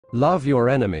Love your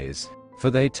enemies, for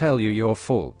they tell you your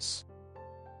faults.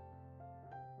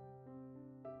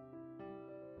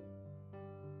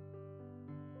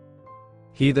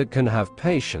 He that can have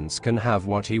patience can have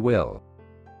what he will.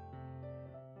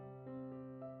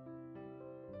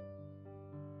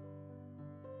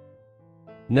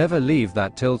 Never leave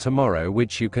that till tomorrow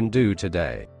which you can do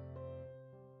today.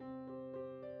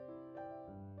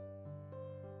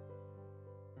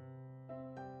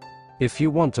 If you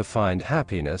want to find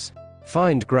happiness,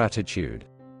 find gratitude.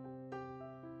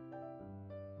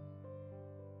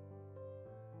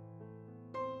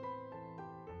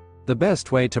 The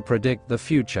best way to predict the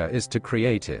future is to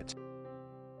create it.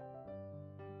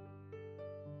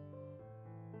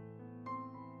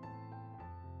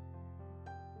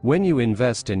 When you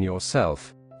invest in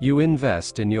yourself, you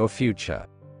invest in your future.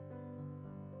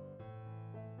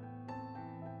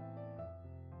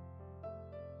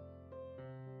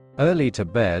 Early to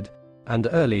bed, and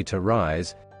early to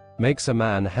rise, makes a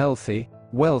man healthy,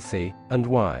 wealthy, and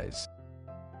wise.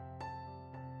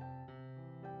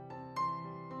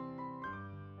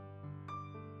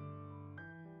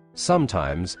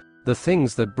 Sometimes, the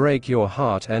things that break your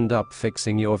heart end up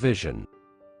fixing your vision.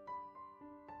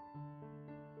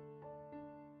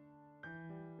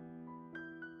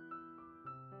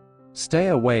 Stay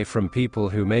away from people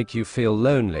who make you feel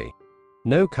lonely.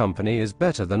 No company is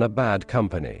better than a bad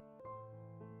company.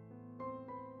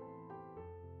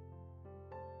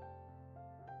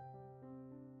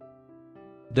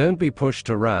 Don't be pushed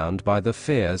around by the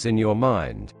fears in your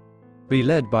mind. Be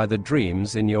led by the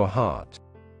dreams in your heart.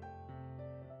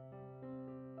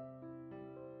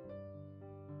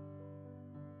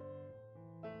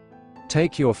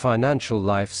 Take your financial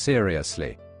life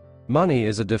seriously. Money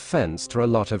is a defense to a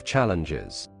lot of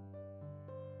challenges.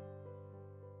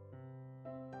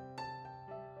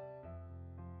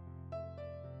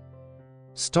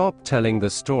 Stop telling the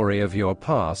story of your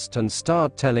past and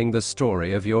start telling the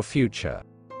story of your future.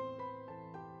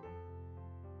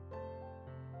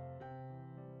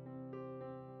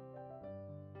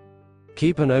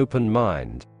 Keep an open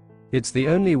mind. It's the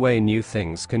only way new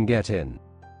things can get in.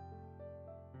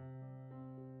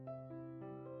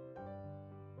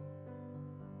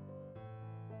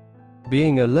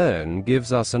 Being alone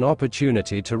gives us an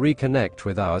opportunity to reconnect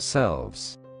with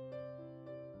ourselves.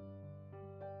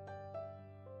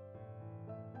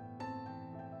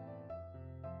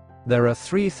 There are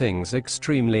three things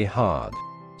extremely hard: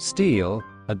 steel,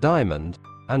 a diamond,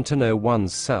 and to know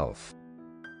one's self.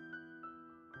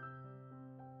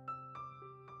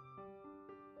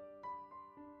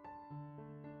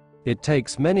 It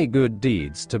takes many good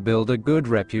deeds to build a good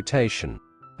reputation,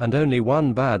 and only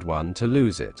one bad one to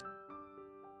lose it.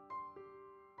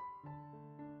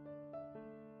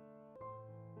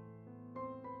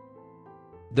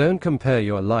 Don't compare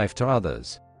your life to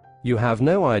others. You have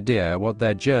no idea what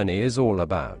their journey is all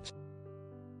about.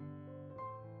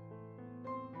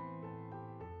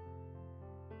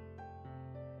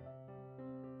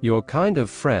 Your kind of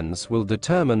friends will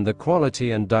determine the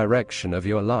quality and direction of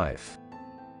your life.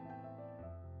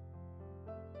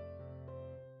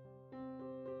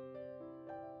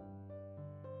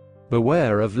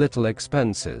 Beware of little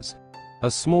expenses.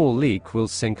 A small leak will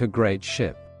sink a great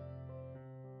ship.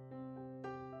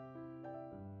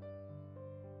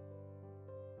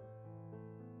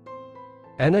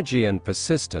 Energy and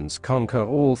persistence conquer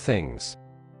all things.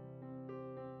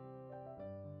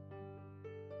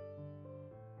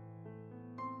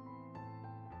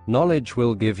 Knowledge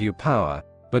will give you power,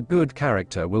 but good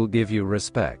character will give you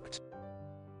respect.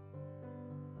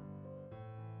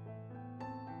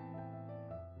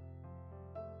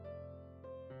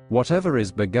 Whatever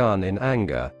is begun in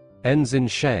anger, ends in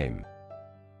shame.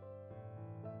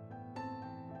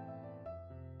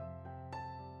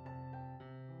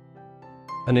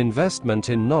 An investment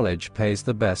in knowledge pays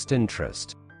the best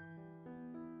interest.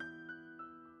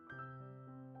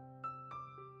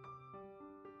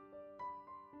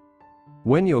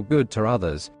 When you're good to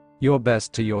others, you're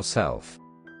best to yourself.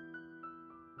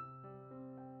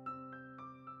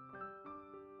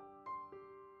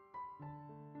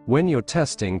 When you're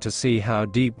testing to see how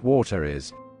deep water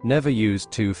is, never use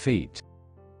 2 feet.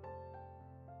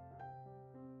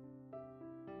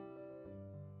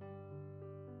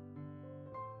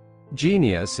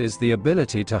 Genius is the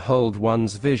ability to hold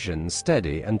one's vision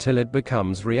steady until it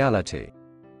becomes reality.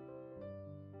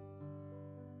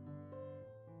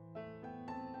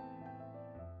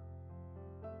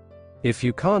 If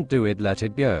you can't do it, let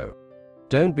it go.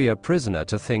 Don't be a prisoner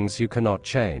to things you cannot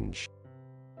change.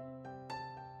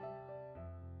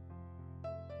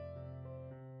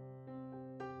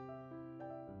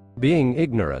 Being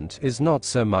ignorant is not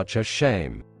so much a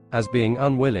shame as being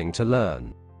unwilling to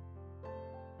learn.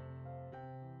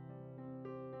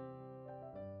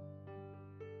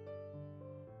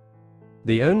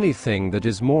 The only thing that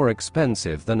is more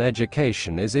expensive than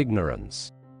education is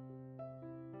ignorance.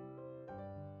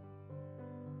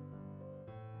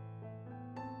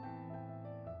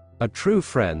 A true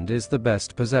friend is the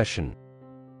best possession.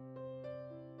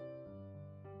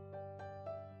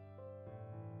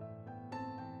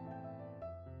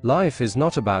 Life is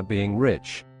not about being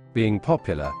rich, being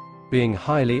popular, being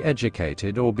highly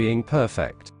educated, or being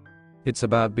perfect. It's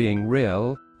about being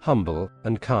real, humble,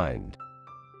 and kind.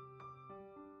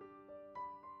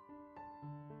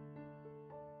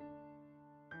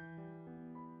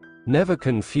 Never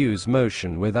confuse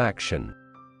motion with action.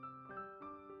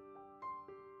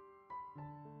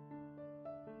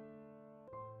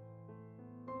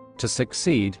 To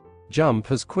succeed,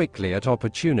 jump as quickly at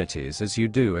opportunities as you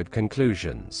do at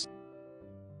conclusions.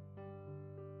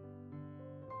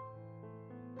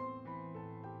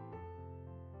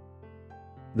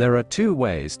 There are two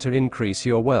ways to increase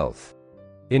your wealth.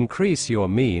 Increase your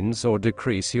means or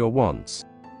decrease your wants.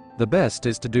 The best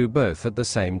is to do both at the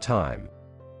same time.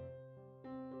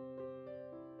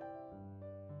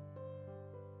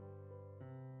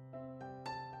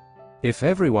 If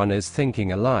everyone is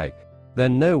thinking alike,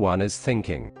 then no one is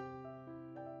thinking.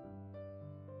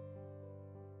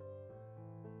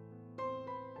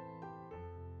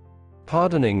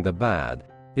 Pardoning the bad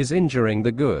is injuring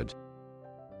the good.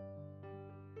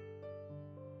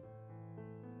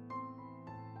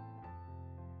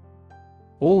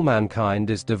 All mankind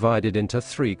is divided into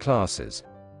three classes: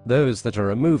 those that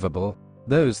are immovable,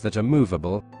 those that are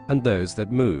movable, and those that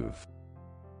move.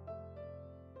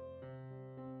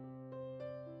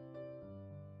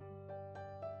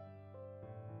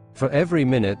 For every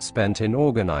minute spent in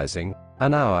organizing,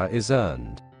 an hour is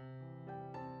earned.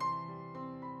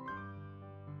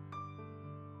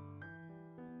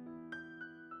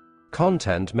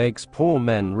 Content makes poor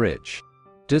men rich.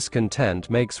 Discontent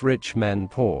makes rich men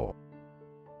poor.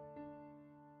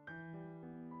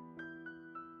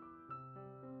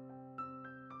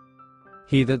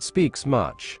 He that speaks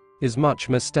much is much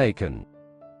mistaken.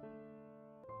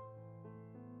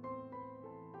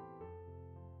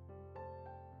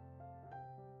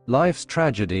 Life's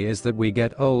tragedy is that we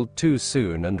get old too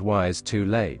soon and wise too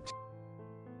late.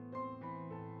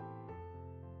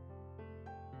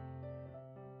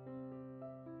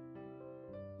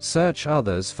 Search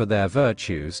others for their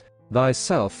virtues,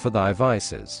 thyself for thy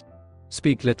vices.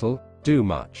 Speak little, do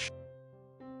much.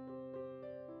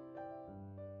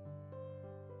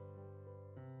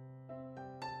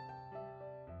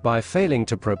 By failing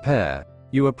to prepare,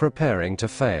 you are preparing to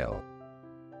fail.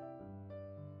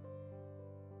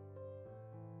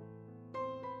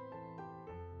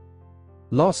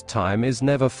 Lost time is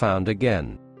never found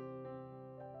again.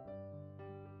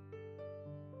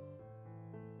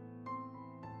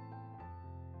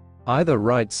 Either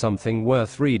write something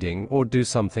worth reading or do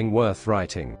something worth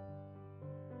writing.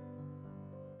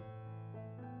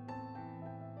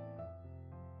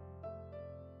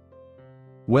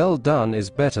 Well done is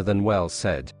better than well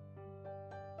said.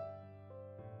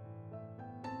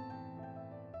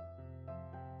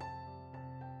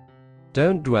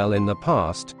 Don't dwell in the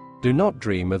past, do not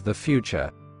dream of the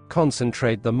future,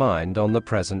 concentrate the mind on the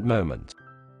present moment.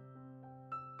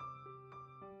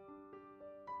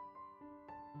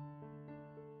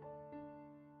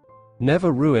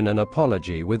 Never ruin an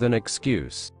apology with an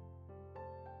excuse.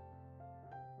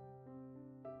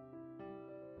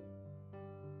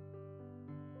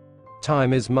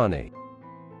 Time is money.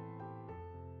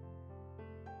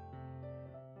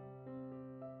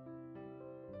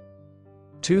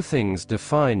 Two things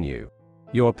define you: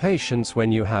 your patience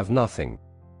when you have nothing,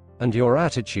 and your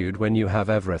attitude when you have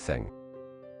everything.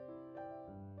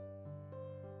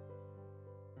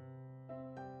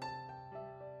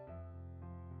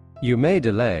 You may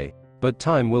delay, but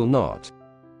time will not.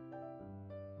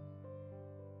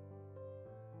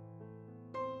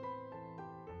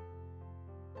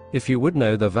 If you would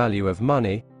know the value of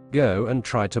money, go and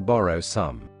try to borrow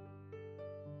some.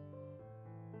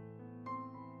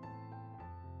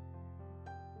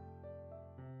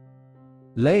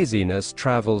 Laziness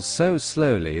travels so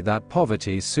slowly that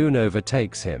poverty soon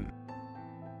overtakes him.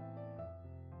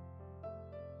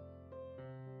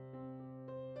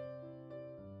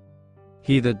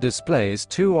 He that displays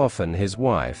too often his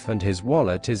wife and his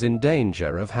wallet is in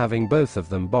danger of having both of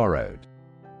them borrowed.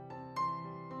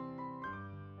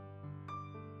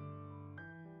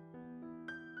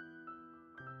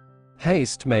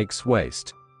 Haste makes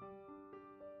waste.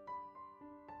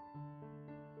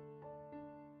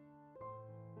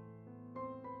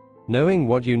 Knowing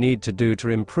what you need to do to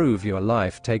improve your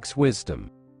life takes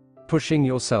wisdom. Pushing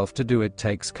yourself to do it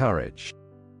takes courage.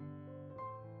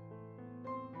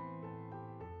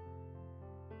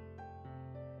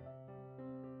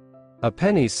 A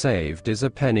penny saved is a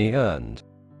penny earned.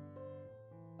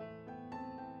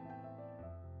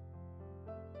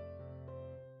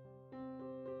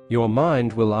 Your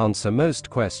mind will answer most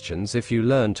questions if you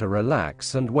learn to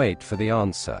relax and wait for the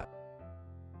answer.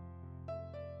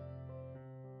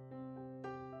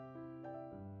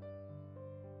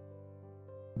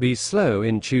 Be slow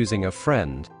in choosing a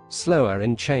friend, slower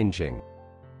in changing.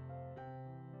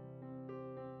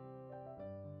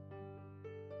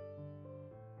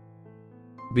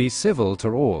 Be civil to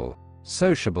all,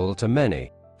 sociable to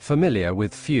many, familiar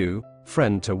with few,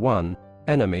 friend to one,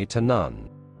 enemy to none.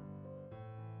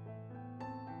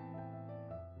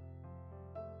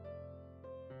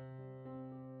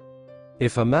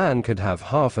 If a man could have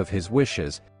half of his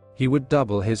wishes, he would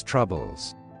double his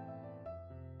troubles.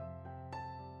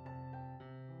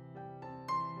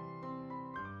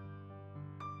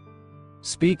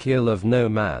 Speak ill of no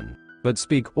man, but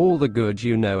speak all the good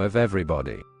you know of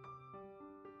everybody.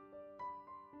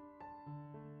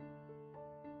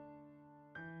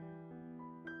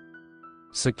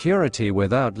 Security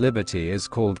without liberty is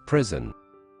called prison.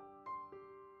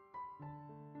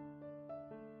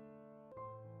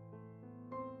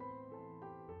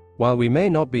 While we may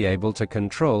not be able to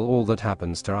control all that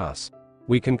happens to us,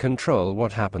 we can control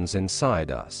what happens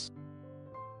inside us.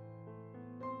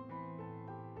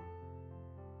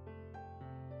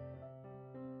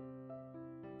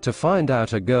 To find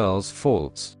out a girl's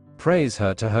faults, praise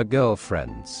her to her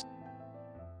girlfriends.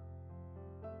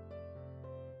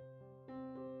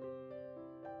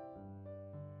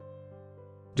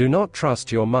 Do not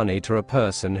trust your money to a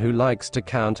person who likes to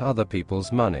count other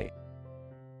people's money.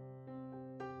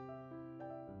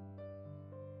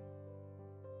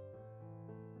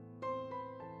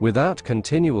 Without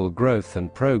continual growth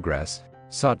and progress,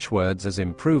 such words as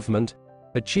improvement,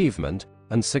 achievement,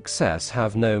 and success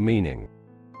have no meaning.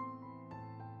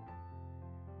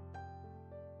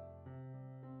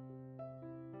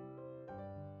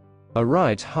 A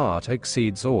right heart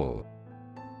exceeds all.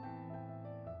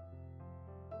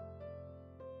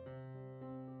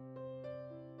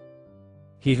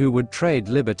 He who would trade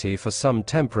liberty for some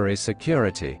temporary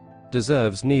security,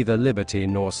 deserves neither liberty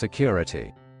nor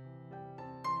security.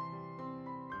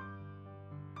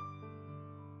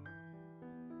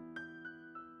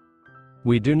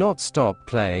 We do not stop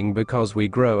playing because we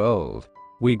grow old.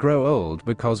 We grow old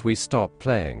because we stop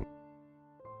playing.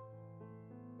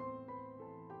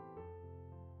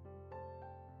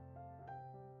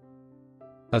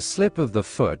 A slip of the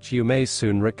foot you may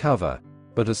soon recover,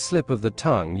 but a slip of the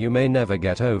tongue you may never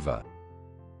get over.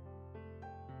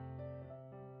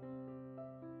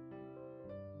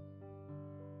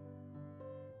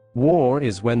 War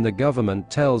is when the government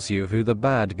tells you who the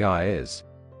bad guy is.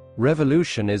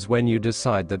 Revolution is when you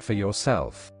decide that for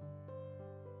yourself.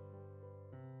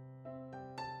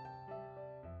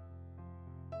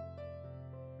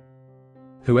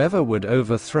 Whoever would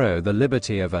overthrow the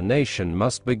liberty of a nation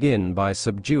must begin by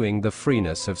subduing the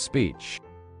freeness of speech.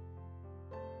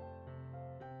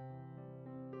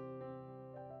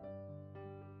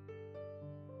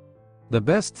 The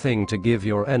best thing to give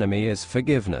your enemy is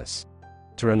forgiveness.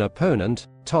 To an opponent,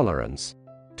 tolerance.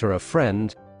 To a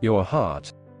friend, your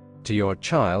heart. To your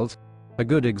child, a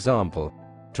good example.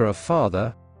 To a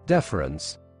father,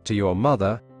 deference. To your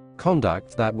mother,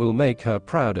 conduct that will make her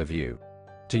proud of you.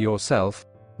 To yourself,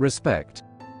 respect.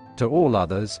 To all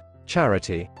others,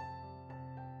 charity.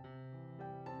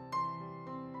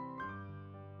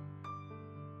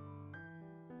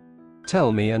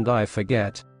 Tell me and I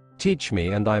forget. Teach me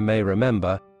and I may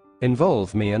remember.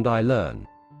 Involve me and I learn.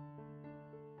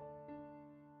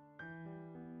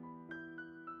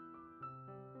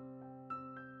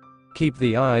 Keep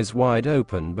the eyes wide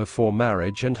open before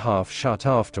marriage and half shut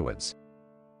afterwards.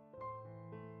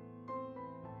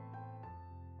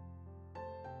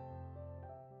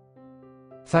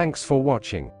 Thanks for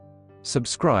watching.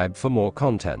 Subscribe for more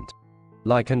content.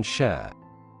 Like and share.